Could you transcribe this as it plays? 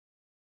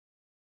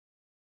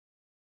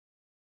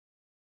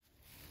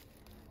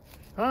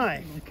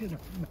Hi. Look at him,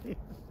 man.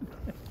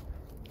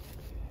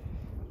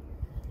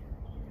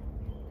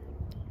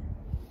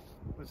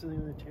 What's the name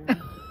of the channel?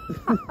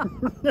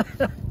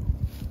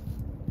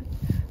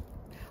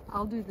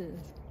 I'll do this.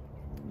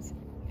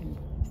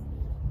 Embrace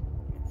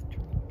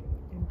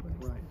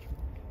Right. the trick.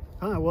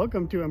 Hi,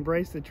 welcome to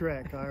Embrace the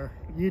Trek, our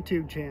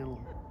YouTube channel.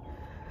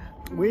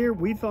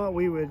 We thought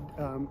we would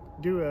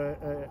do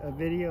a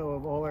video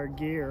of all our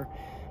gear,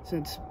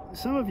 since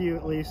some of you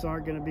at least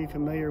aren't going to be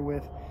familiar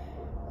with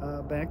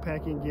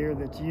backpacking gear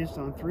that's used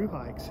on through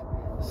hikes.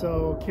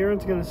 So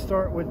Kieran's going to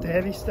start with the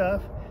heavy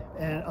stuff,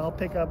 and I'll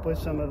pick up with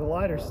some of the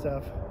lighter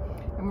stuff.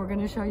 And we're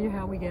going to show you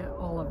how we get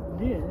all of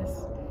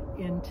this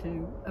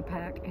into a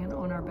pack and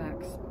on our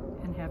backs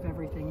and have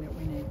everything that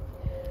we need.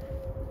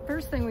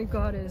 First thing we've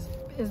got is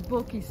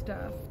bulky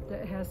stuff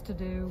that has to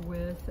do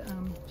with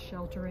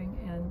sheltering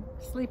and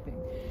sleeping.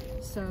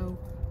 So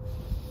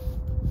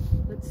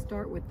let's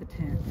start with the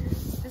tent.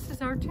 This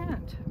is our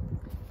tent.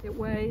 It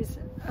weighs,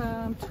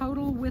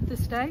 total with the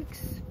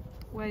stakes,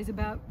 weighs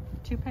about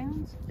 2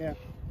 pounds. Yeah.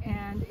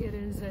 And it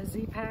is a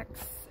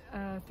Z-Pax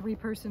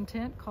 3-person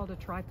tent called a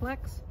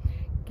triplex.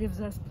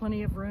 Gives us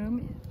plenty of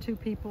room, 2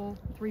 people,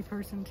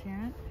 3-person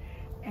tent.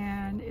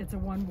 And it's a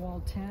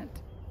 1-wall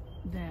tent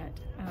that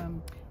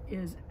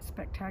is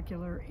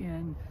spectacular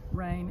in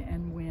rain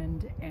and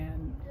wind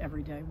and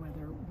everyday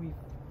weather. We've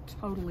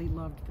totally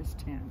loved this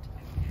tent.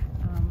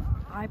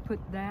 I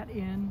put that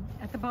in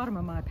at the bottom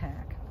of my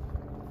pack.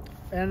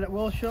 And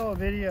we'll show a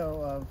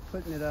video of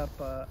putting it up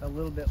a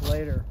little bit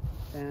later,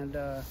 and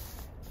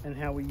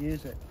how we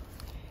use it.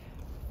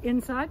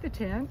 Inside the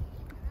tent,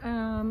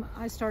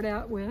 I start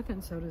out with,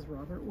 and so does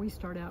Robert, we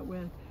start out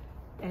with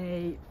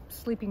a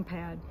sleeping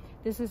pad.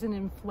 This is an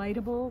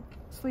inflatable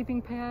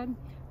sleeping pad,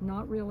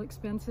 not real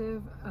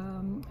expensive,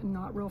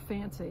 not real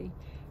fancy.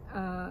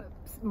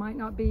 Might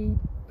not be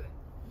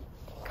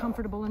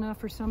comfortable enough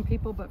for some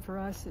people, but for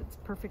us it's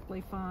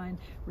perfectly fine.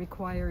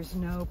 Requires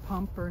no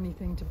pump or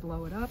anything to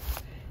blow it up,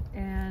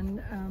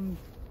 and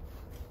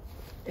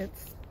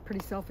it's pretty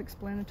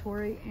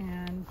self-explanatory.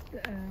 And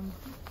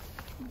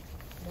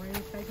why are you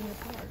taking it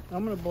apart?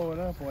 I'm going to blow it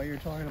up while you're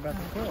talking about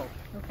the quilt.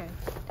 Okay.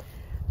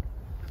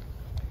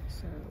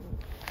 So,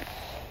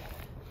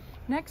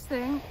 next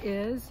thing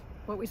is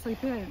what we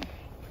sleep in.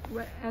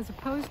 As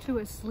opposed to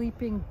a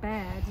sleeping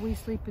bag, we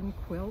sleep in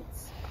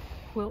quilts.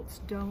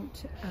 Quilts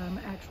don't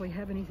actually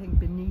have anything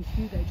beneath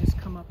you, they just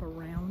come up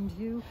around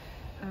you.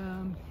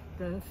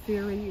 The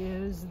theory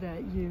is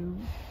that you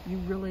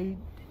really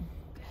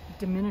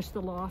diminish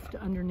the loft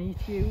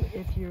underneath you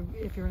if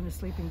you're in a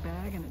sleeping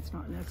bag, and it's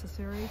not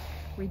necessary.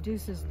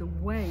 Reduces the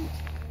weight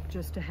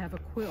just to have a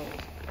quilt.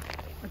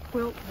 A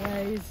quilt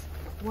weighs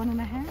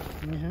 1.5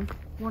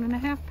 1.5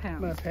 pounds.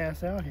 I'm going to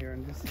pass out here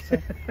in just a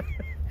second.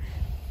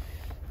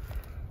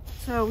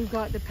 So we've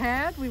got the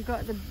pad, we've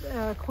got the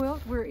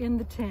quilt, we're in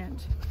the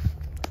tent.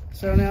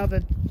 So now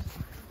that,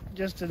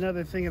 just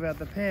another thing about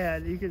the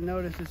pad, you can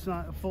notice it's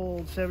not a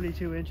full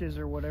 72 inches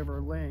or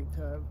whatever length.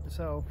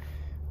 So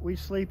we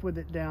sleep with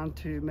it down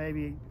to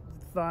maybe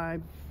thigh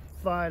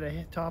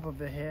to top of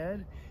the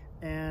head,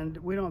 and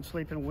we don't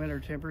sleep in winter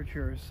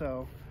temperatures.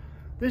 So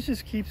this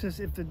just keeps us,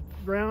 if the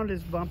ground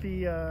is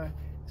bumpy,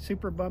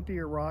 super bumpy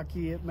or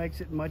rocky, it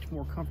makes it much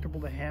more comfortable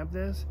to have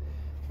this.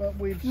 But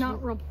we've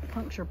not real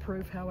puncture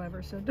proof,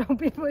 however, so don't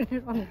be putting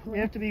it on the ground.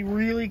 You have to be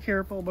really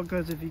careful,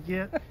 because if you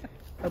get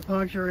a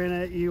puncture in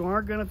it, you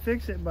aren't going to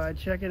fix it by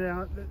checking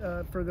out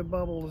for the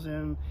bubbles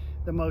in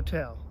the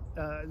motel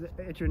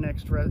at your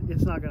next rest.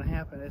 It's not going to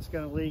happen. It's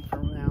going to leak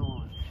from now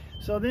on.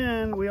 So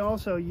then we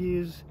also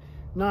use,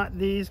 not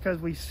these because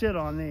we sit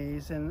on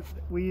these, and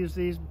we use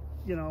these,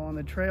 you know, on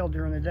the trail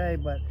during the day,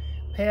 but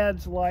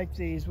pads like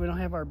these, we don't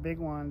have our big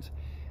ones,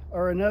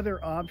 are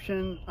another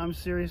option. I'm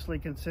seriously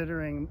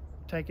considering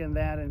taking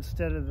that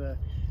instead of the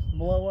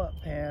blow-up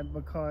pad,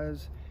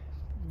 because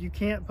you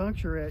can't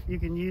puncture it. You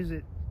can use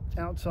it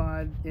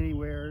outside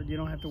anywhere. You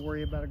don't have to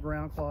worry about a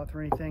ground cloth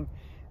or anything,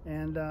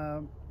 and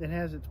it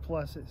has its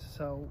pluses.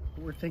 So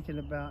we're thinking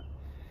about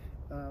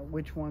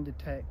which one to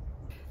take.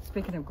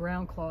 Speaking of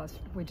ground cloths,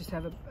 we just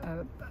have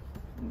a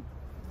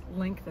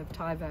length of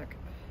Tyvek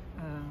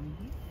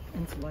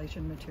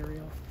insulation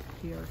material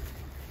here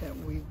that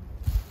we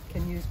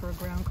can use for a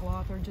ground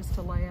cloth, or just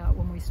to lay out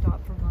when we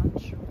stop for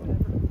lunch or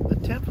whatever.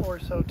 The tent floor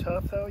is so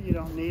tough though, you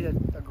don't need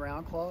a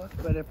ground cloth.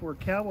 But if we're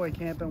cowboy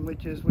camping,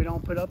 which is we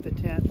don't put up the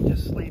tent and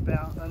just sleep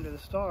out under the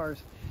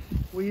stars,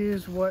 we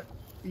use what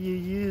you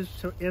use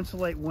to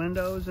insulate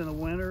windows in the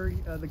winter,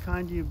 the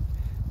kind you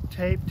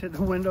tape to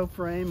the window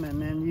frame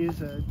and then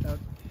use a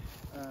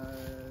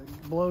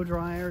blow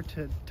dryer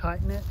to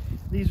tighten it.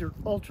 These are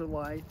ultra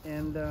light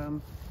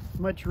and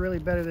much really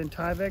better than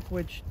Tyvek,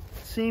 which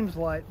seems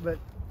light, but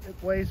it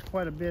weighs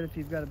quite a bit if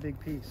you've got a big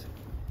piece.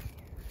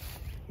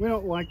 We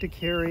don't like to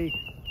carry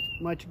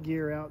much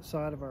gear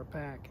outside of our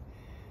pack,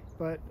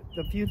 but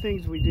the few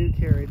things we do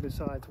carry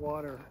besides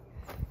water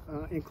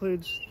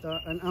includes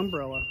an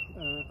umbrella,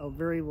 a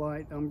very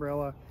light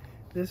umbrella.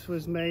 This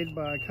was made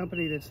by a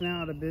company that's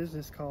now out of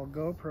business called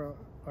Go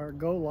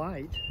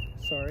Light,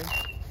 sorry.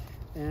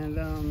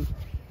 and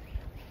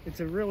it's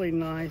a really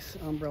nice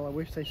umbrella. I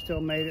wish they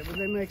still made it, but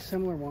they make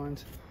similar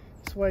ones.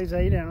 This weighs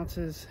 8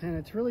 ounces, and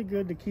it's really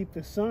good to keep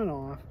the sun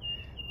off.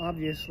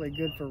 Obviously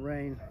good for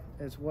rain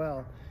as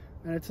well.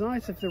 And it's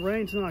nice if the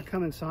rain's not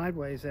coming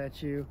sideways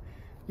at you.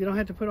 You don't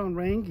have to put on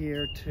rain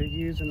gear to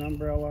use an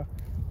umbrella.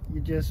 You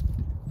just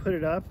put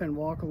it up and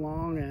walk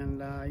along,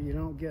 and you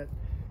don't get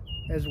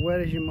as wet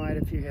as you might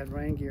if you had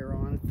rain gear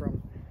on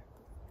from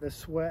the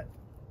sweat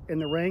in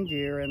the rain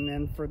gear and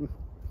then from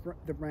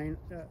the rain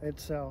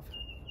itself.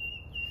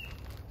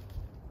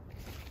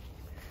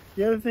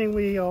 The other thing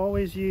we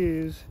always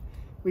use,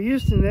 we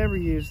used to never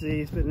use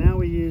these, but now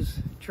we use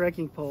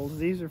trekking poles.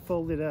 These are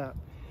folded up,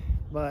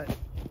 but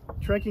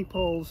trekking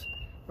poles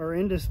are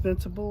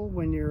indispensable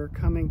when you're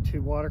coming to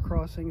water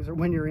crossings or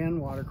when you're in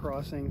water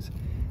crossings.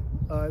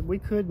 We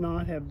could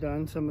not have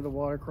done some of the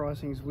water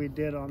crossings we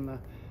did on the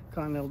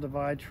Continental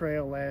Divide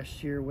Trail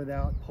last year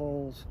without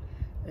poles.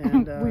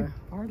 And we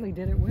hardly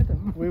did it with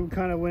them. We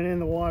kind of went in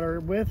the water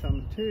with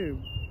them too.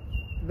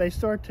 They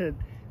start to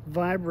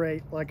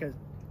vibrate like a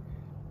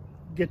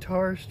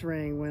guitar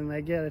string when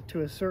they get it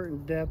to a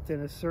certain depth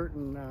in a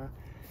certain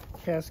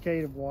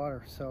cascade of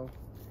water. So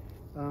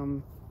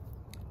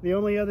the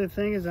only other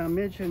thing, as I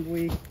mentioned,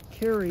 we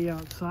carry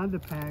outside the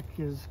pack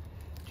is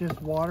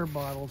just water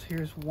bottles.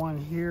 Here's one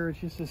here. It's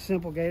just a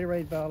simple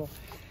Gatorade bottle.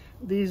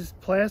 These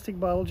plastic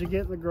bottles you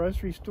get in the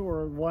grocery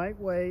store are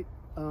lightweight.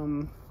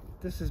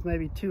 This is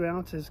maybe 2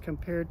 ounces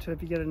compared to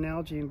if you get an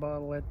Nalgene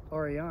bottle at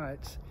REI.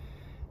 It's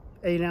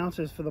 8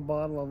 ounces for the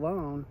bottle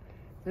alone,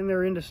 and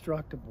they're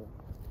indestructible.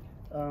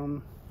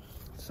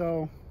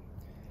 So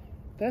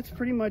that's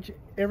pretty much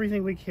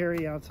everything we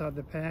carry outside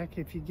the pack.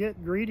 If you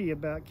get greedy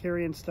about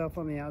carrying stuff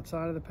on the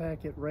outside of the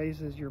pack, it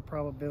raises your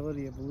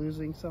probability of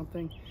losing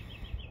something.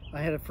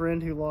 I had a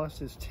friend who lost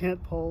his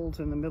tent poles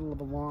in the middle of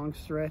a long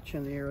stretch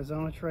in the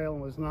Arizona Trail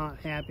and was not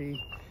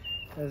happy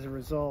as a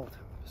result.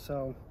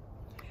 So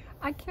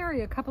I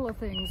carry a couple of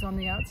things on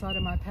the outside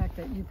of my pack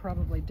that you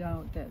probably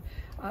don't.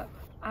 That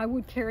I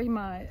would carry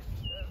my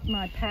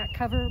pack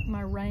cover,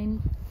 my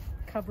rain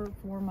cover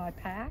for my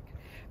pack,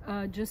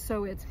 just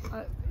so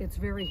it's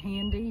very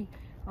handy.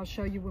 I'll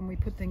show you when we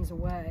put things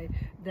away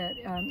that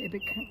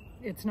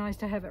it's nice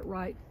to have it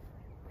right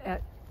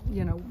at,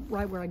 you know,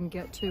 right where I can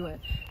get to it.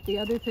 The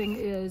other thing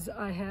is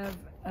I have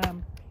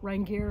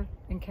rain gear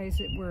in case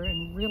it were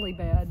in really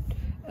bad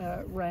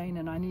rain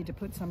and I need to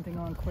put something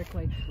on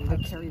quickly. I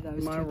carry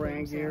those. My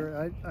rain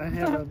gear. I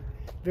have a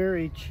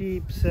very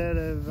cheap set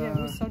of. Yeah,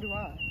 well, so do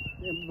I.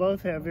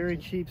 Both have very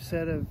cheap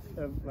set of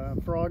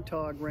Frog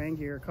Tog rain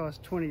gear. It costs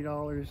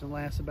 $20 and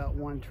lasts about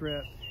one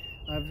trip.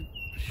 I've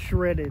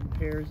shredded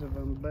pairs of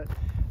them, but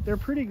they're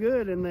pretty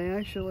good, and they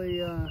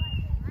actually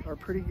are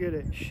pretty good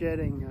at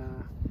shedding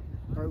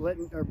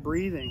or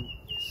breathing.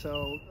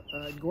 So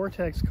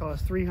Gore-Tex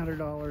costs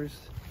 $300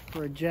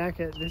 for a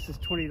jacket. This is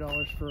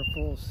 $20 for a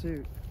full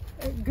suit.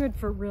 Good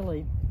for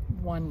really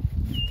one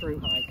through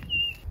hike.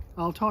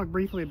 I'll talk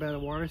briefly about a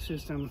water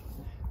system.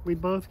 We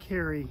both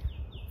carry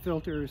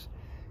filters.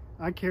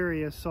 I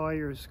carry a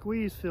Sawyer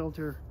squeeze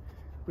filter,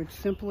 which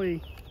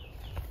simply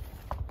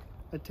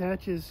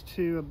attaches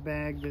to a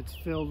bag that's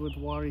filled with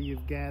water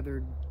you've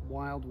gathered,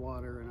 wild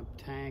water in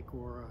a tank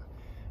or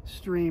a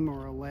stream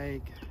or a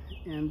lake.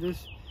 And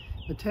this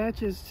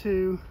attaches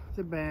to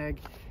the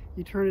bag.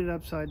 You turn it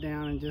upside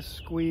down and just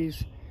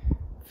squeeze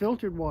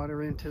filtered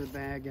water into the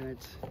bag, and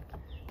it's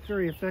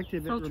very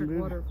effective at removing filtered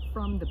water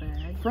from the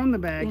bag. From the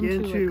bag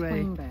into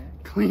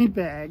a clean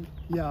bag.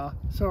 Yeah,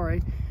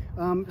 sorry.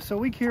 So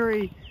we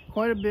carry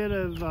quite a bit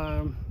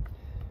of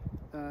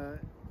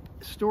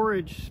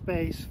storage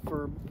space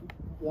for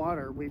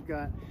water. We've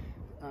got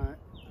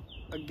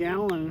a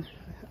gallon,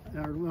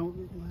 or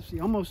let's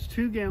see, almost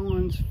 2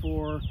 gallons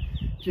for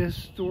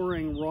just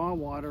storing raw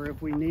water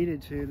if we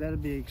needed to.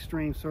 That'd be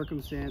extreme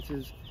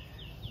circumstances.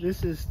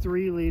 This is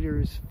 3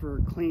 liters for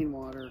clean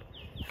water,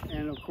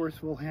 and of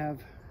course we'll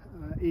have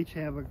each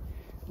have a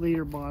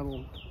liter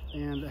bottle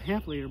and a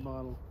half-liter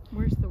bottle.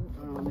 Where's the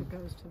one that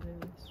goes to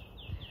this?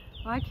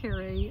 I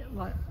carry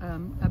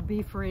a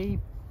bee-free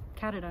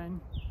Katadyn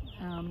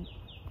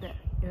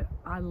that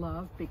I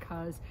love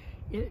because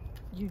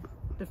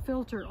the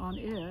filter on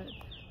it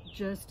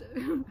just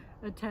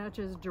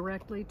attaches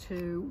directly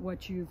to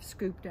what you've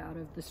scooped out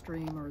of the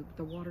stream or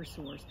the water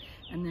source,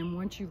 and then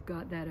once you've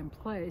got that in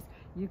place,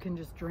 you can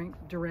just drink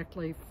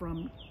directly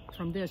from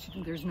this.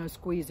 There's no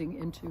squeezing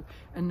into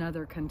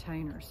another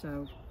container.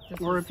 So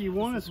or if you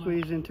want to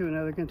squeeze into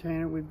another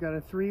container, we've got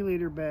a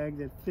 3-liter bag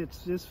that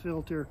fits this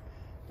filter,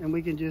 and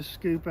we can just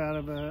scoop out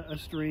of a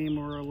stream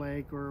or a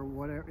lake or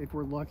whatever, if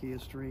we're lucky, a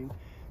stream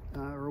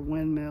or a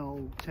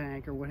windmill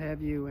tank or what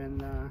have you,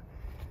 and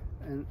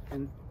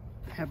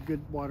have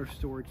good water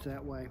storage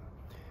that way.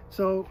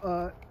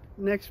 So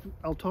next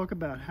I'll talk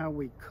about how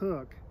we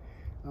cook.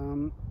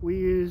 We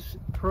use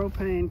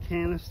propane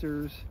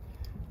canisters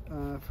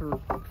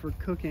for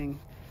cooking,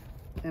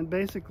 and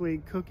basically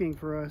cooking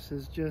for us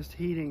is just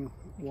heating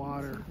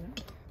water.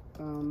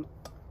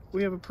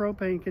 We have a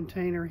propane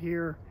container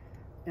here,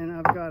 and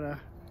I've got a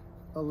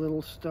a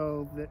little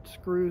stove that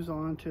screws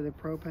onto the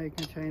propane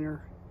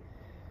container.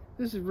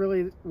 This is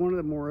really one of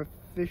the more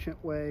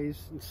efficient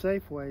ways and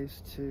safe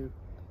ways to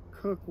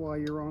cook while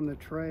you're on the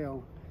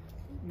trail.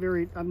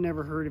 I've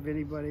never heard of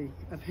anybody,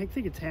 I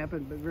think it's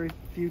happened, but very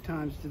few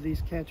times do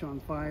these catch on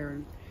fire,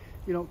 and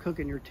you don't cook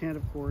in your tent,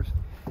 of course.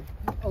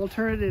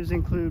 Alternatives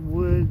include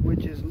wood,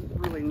 which is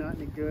really not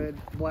any good,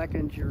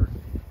 blackens your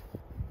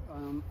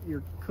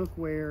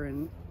cookware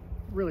and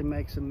really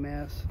makes a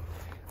mess.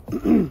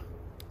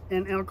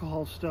 And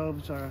alcohol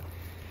stoves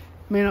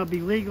may not be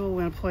legal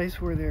in a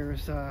place where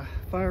there's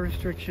fire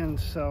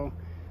restrictions, so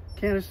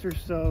canister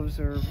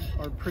stoves are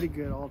pretty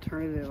good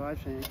alternative, I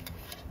think.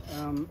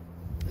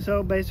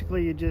 So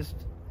basically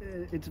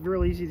it's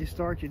real easy to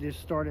start. You just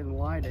start it and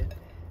light it.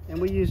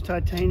 And we use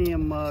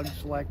titanium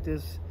mugs like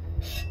this,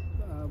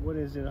 what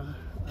is it, I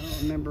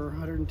don't remember,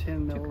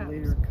 110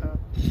 milliliter cup.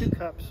 2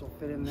 cups will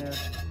fit in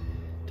this.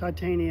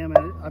 Titanium,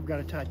 and I've got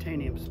a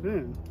titanium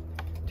spoon.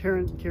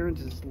 Karen's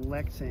is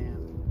Lexan.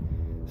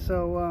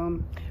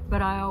 So,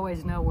 but I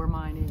always know where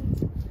mine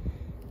is.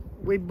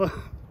 We both,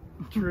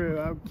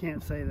 true, I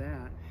can't say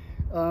that.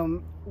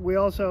 We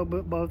also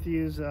both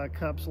use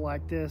cups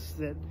like this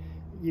that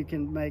you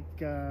can make,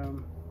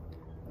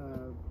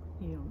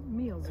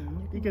 meals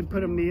in. You can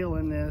put a meal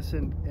in this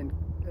and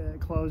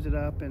close it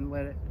up and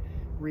let it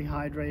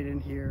rehydrate in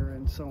here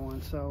and so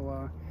on.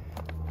 So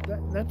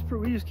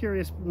we just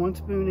carry one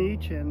spoon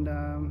each, and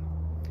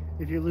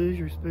if you lose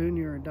your spoon,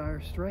 you're in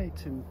dire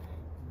straits, and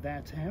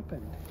that's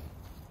happened.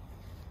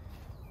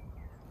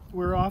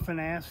 We're often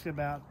asked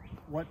about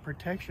what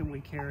protection we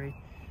carry.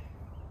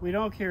 We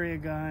don't carry a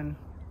gun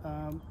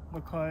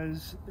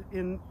because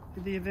in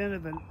the event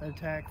of an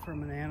attack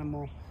from an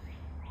animal,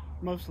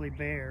 mostly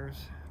bears,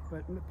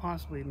 but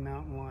possibly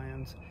mountain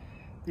lions,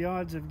 the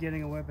odds of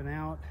getting a weapon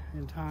out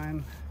in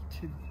time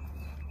to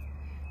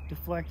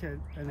deflect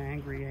an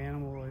angry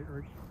animal,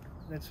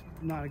 that's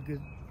not a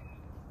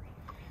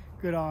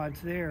good odds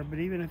there. But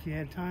even if you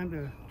had time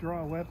to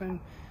draw a weapon,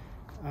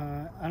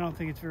 I don't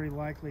think it's very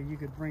likely you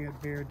could bring a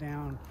bear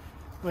down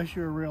unless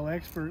you're a real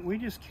expert. We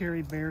just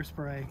carry bear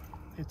spray.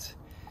 It's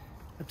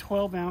a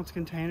 12-ounce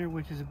container,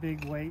 which is a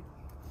big weight.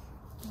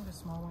 I have a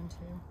small one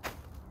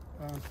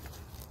too.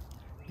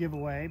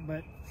 Giveaway,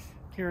 but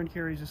Karen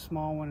carries a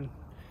small one.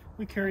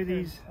 We carry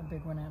these. A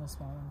big one and a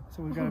small one.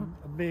 So we've got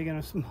a big and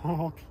a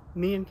small,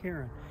 me and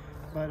Karen.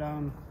 But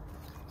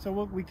so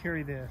we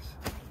carry this.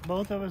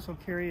 Both of us will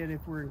carry it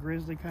if we're in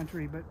grizzly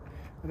country, but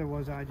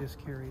otherwise I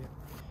just carry it.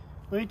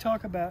 Let me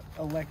talk about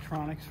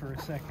electronics for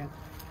a second.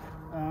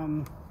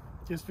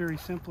 Just very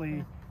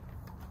simply,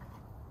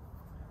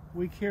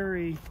 we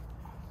carry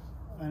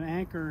an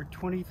Anker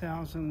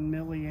 20,000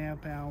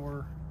 milliamp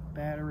hour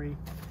battery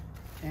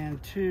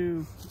and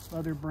 2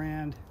 other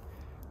brand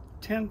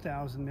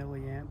 10,000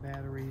 milliamp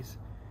batteries,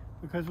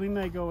 because we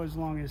may go as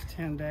long as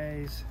 10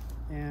 days,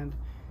 and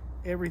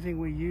everything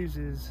we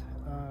use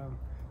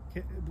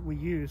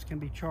can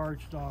be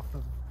charged off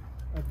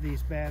of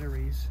these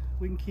batteries.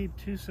 We can keep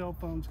 2 cell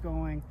phones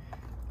going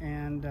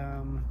and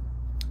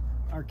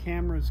our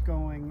cameras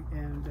going,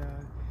 and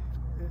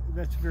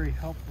that's very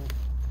helpful.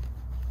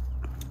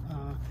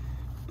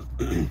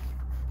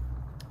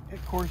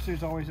 Of course,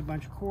 there's always a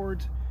bunch of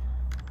cords.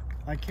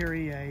 I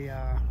carry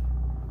a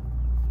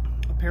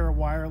pair of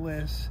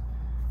wireless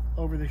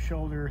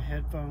over-the-shoulder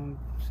headphones,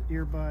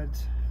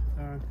 earbuds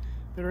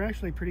that are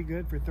actually pretty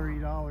good for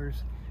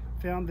 $30.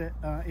 Found that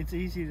it's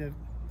easy to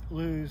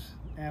lose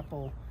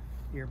Apple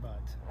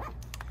earbuds.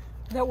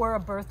 That were a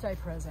birthday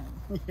present.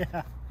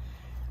 Yeah.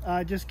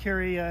 Just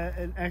carry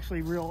an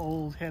actually real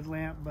old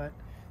headlamp, but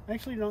I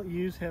actually don't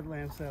use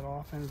headlamps that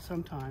often.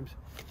 Sometimes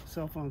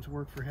cell phones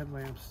work for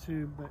headlamps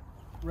too, but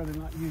rather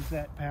not use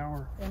that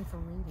power. And for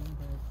reading,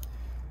 but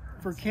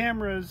for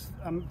cameras,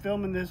 I'm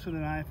filming this with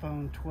an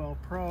iPhone 12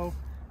 Pro,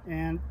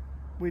 and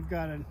we've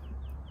got a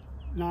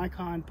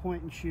Nikon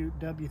point-and-shoot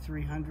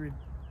W300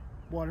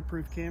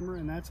 waterproof camera,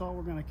 and that's all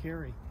we're going to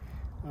carry.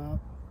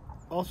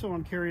 Also,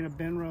 I'm carrying a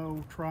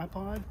Benro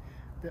tripod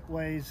that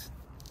weighs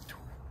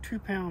 2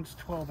 pounds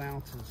 12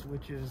 ounces,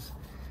 which is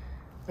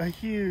a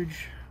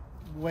huge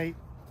weight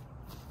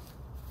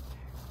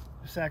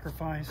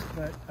sacrifice,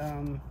 but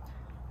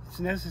it's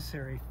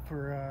necessary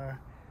for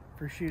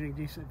shooting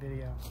decent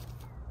video.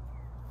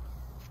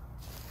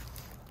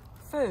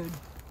 Food.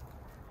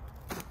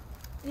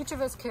 Each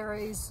of us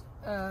carries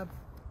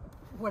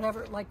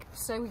whatever, like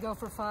say we go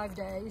for 5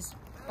 days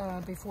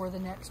before the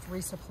next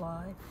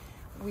resupply.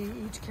 We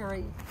each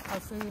carry our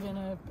food in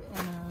a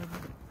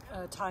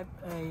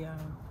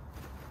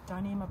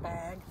Dyneema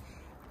bag,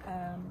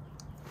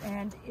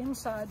 and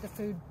inside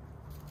the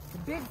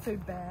big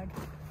food bag,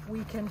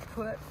 we can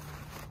put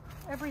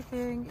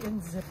everything in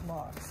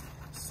Ziplocs.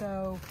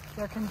 So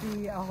there can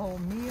be a whole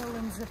meal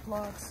in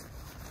Ziplocs.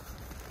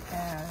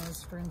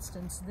 As for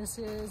instance, this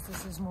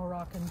is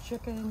Moroccan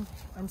chicken,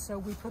 and so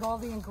we put all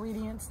the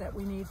ingredients that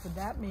we need for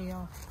that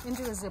meal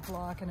into a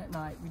Ziploc, and at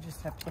night we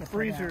just have to get a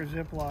freezer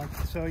Ziploc,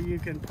 so you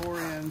can pour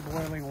in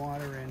boiling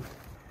water and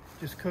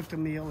just cook the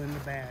meal in the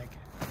bag.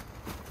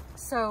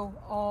 So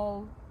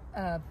all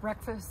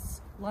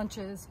breakfasts,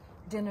 lunches,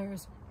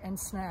 dinners, and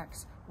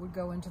snacks would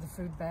go into the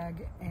food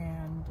bag,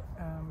 and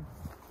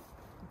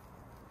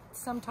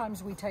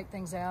sometimes we take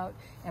things out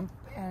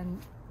and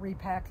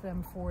repack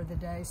them for the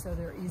day so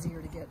they're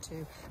easier to get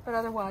to. But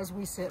otherwise,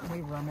 we sit and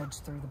we rummage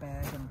through the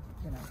bag and,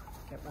 you know,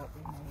 get what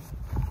we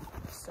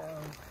need. So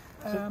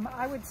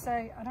I would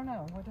say, I don't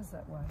know, what does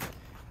that weigh?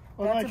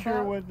 Well, I'm not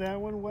sure what that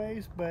one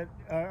weighs, but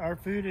our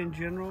food in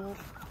general,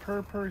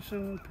 per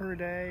person per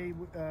day,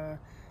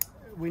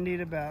 we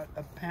need about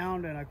 1.25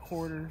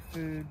 pounds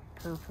food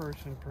per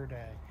person per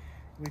day.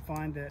 We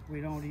find that we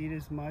don't eat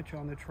as much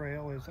on the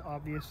trail as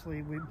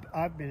obviously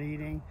I've been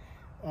eating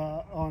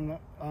on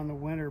the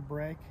winter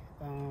break,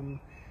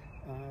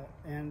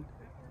 and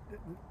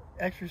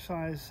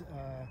exercise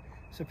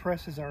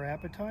suppresses our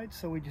appetite,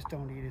 so we just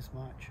don't eat as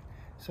much.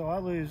 So I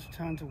lose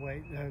tons of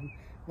weight.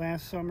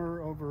 Last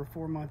summer, over a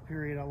 4-month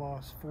period, I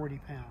lost 40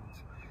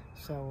 pounds.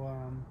 So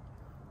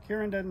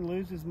Karen doesn't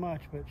lose as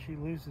much, but she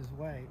loses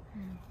weight.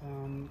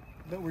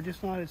 But we're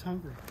just not as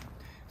hungry.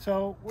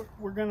 So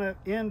we're going to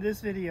end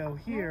this video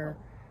here,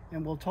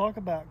 and we'll talk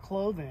about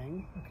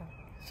clothing. Okay.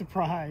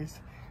 Surprise.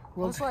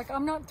 It's like,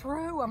 I'm not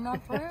through.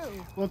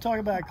 We'll talk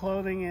about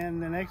clothing in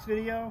the next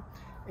video,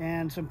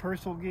 and some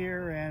personal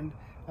gear and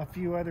a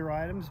few other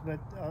items, but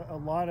a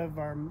lot of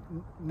our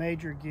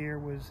major gear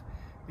was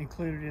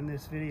included in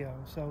this video.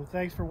 So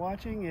thanks for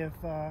watching. If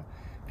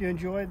you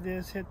enjoyed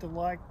this, hit the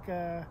like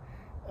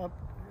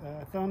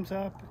thumbs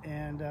up,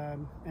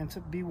 and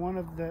be one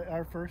of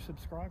our first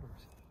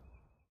subscribers.